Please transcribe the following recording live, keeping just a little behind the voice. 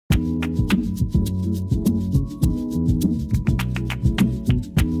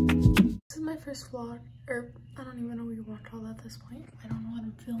first vlog, or I don't even know what you want to call at this point. I don't know what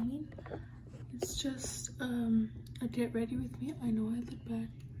I'm filming. It's just a get ready with me. I know I look bad.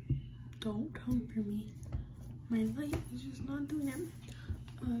 Don't come for me. My light is just not doing it.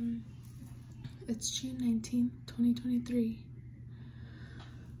 It's June 19th, 2023.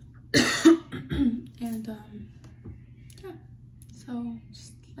 And yeah, so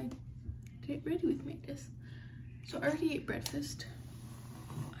just like get ready with me, I guess. So I already ate breakfast.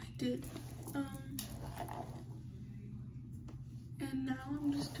 I did, and now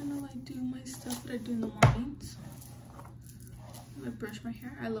I'm just gonna like do my stuff that I do in the mornings. I brush my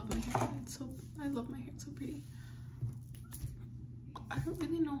hair. I love my hair. I love my hair. It's so pretty. I don't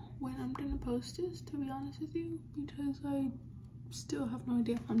really know when I'm gonna post this, to be honest with you, because I still have no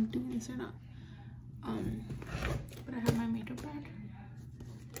idea if I'm doing this or not. But I have my makeup bag,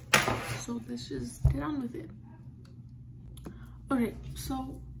 so let's just get on with it. Okay,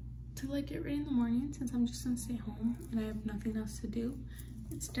 so to like get ready in the morning, since I'm just gonna stay home and I have nothing else to do,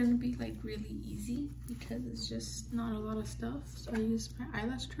 it's gonna be like really easy because it's just not a lot of stuff. So I use my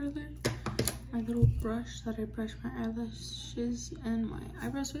eyelash curler, my little brush that I brush my eyelashes and my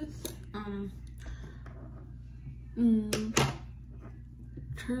eyebrows with,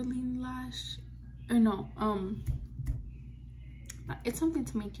 curling lash, or no, it's something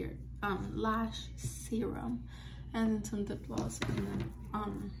to make your lash serum, and then some lip gloss, and then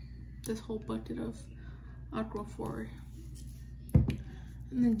this whole bucket of Aqua 4, and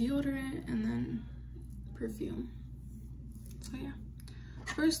then deodorant, and then perfume. So yeah,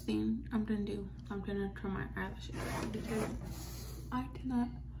 first thing I'm gonna do, I'm gonna curl my eyelashes because I cannot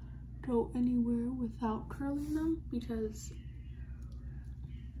go anywhere without curling them, because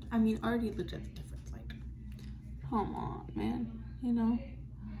I mean, I already looked at the difference. Like, come on, man, you know.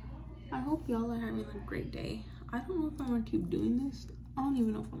 I hope y'all are having a great day. I don't know if I'm gonna keep doing this. I don't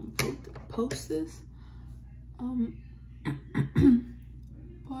even know if I'm gonna post this.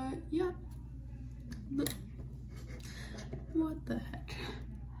 But yeah, look, what the heck.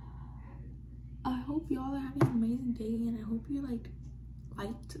 I hope y'all are having an amazing day, and I hope you like,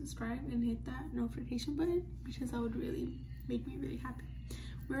 subscribe, and hit that notification button, because that would really make me really happy.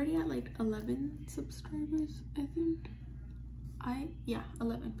 We're already at like 11 subscribers, I think. Yeah,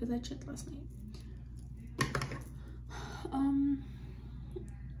 11, because I checked last night.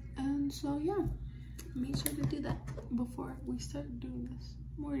 And so yeah, make sure to do that before we start doing this.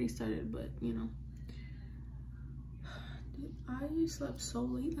 We already started, but you know. Dude, I slept so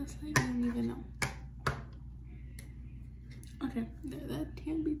late last night, I don't even know. Okay, that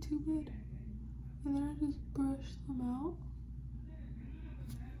can't be too bad. And then I just brush them out.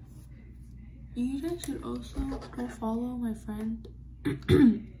 You guys should also go follow my friend.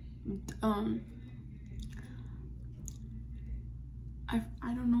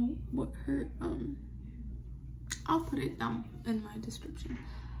 I don't know what her I'll put it down in my description.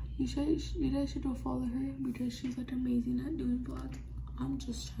 You guys should go follow her, because she's like amazing at doing vlogs. I'm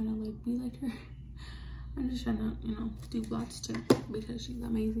just trying to like be like her. I'm just trying to, you know, do vlogs too, because she's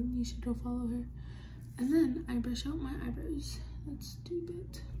amazing. You should go follow her. And then I brush out my eyebrows. Let's do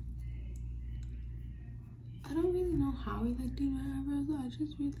that. I don't really know how I like doing my eyebrows. I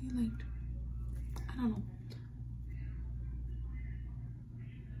just really like, I don't know.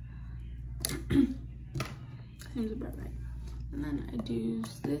 Seems about right. And then I do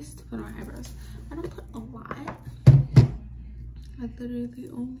this to put on my eyebrows. I don't put a lot. I literally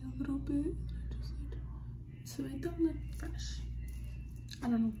only a little bit. Just like to make them look fresh. I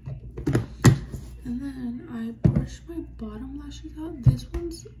don't know. And then I brush my bottom lashes out. These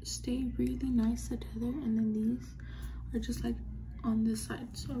ones stay really nice together, and then these are just like on this side.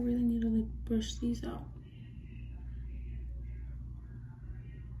 So I really need to like brush these out.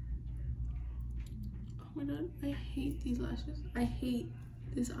 Oh my god, I hate these lashes. I hate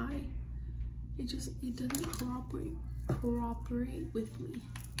this eye. It doesn't cooperate with me.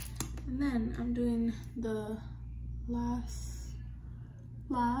 And then I'm doing the last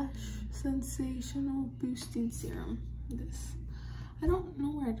lash sensational boosting serum. This, I don't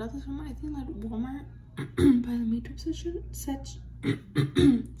know where I got this from. I think like Walmart by the makeup section.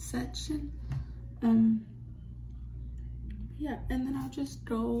 Yeah, and then I'll just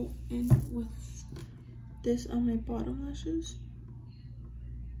go in with this on my bottom lashes.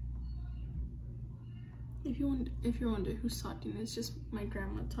 If you're wondering who's talking, it's just my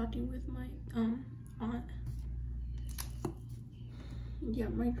grandma talking with my aunt. Yeah,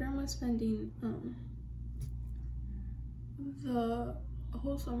 my grandma's spending the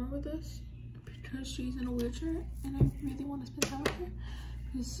whole summer with us because she's in a wheelchair, and I really want to spend time with her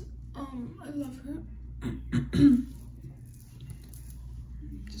because I love her.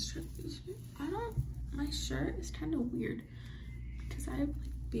 just try this shirt. My shirt is kind of weird because I have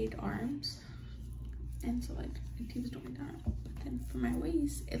like big arms, and so like my tubes don't go down. But then for my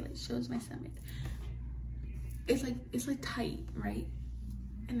waist, it like shows my stomach. It's like tight, right?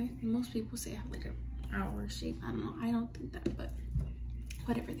 And most people say I have like an hour shape. I don't know. I don't think that, but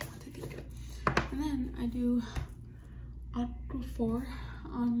whatever they want to think. And then I do Aqua 4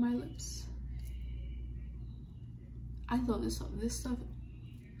 on my lips. I love this stuff. This stuff,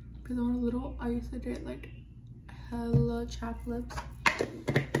 because when I was little, I used to get like hella chapped lips.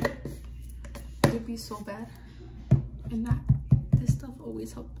 It'd be so bad. And this stuff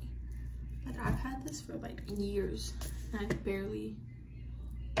always helped me. But I've had this for like years, and it's barely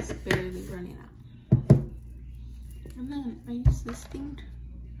running out. And then I use this thing.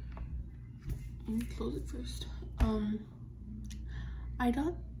 Let me close it first. I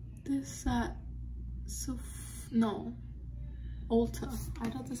got this at Ulta. I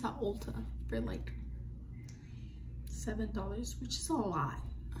got this at Ulta for like $7, which is a lot.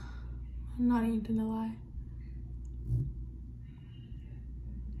 I'm not even gonna lie.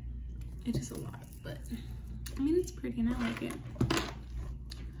 It is a lot, but I mean, it's pretty and I like it.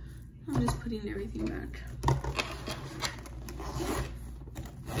 I'm just putting everything back.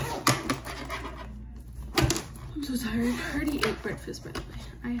 I'm so tired. I already ate breakfast, by the way.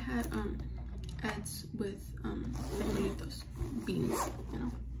 I had eggs with those beans, you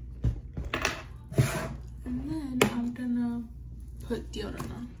know. And then I'm gonna put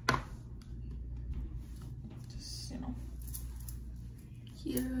deodorant on. Just, you know,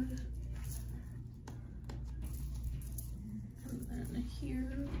 here. And then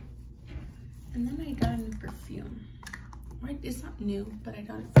here. And then I got a new perfume. Right? It's not new, but I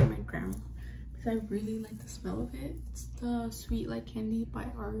got it for my grandma. I really like the smell of it. It's the Sweet Like Candy by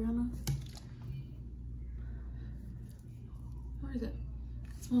Ariana. Where is it?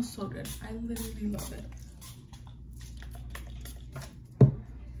 It smells so good. I literally love it.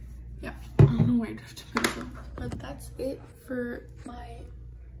 Yeah, I don't know where I have to put it, but that's it for my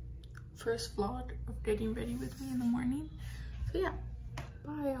first vlog of getting ready with me in the morning. So yeah,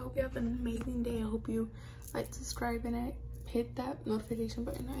 bye. I hope you have an amazing day. I hope you like, subscribe, and hit that notification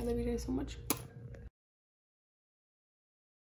button. I love you guys so much.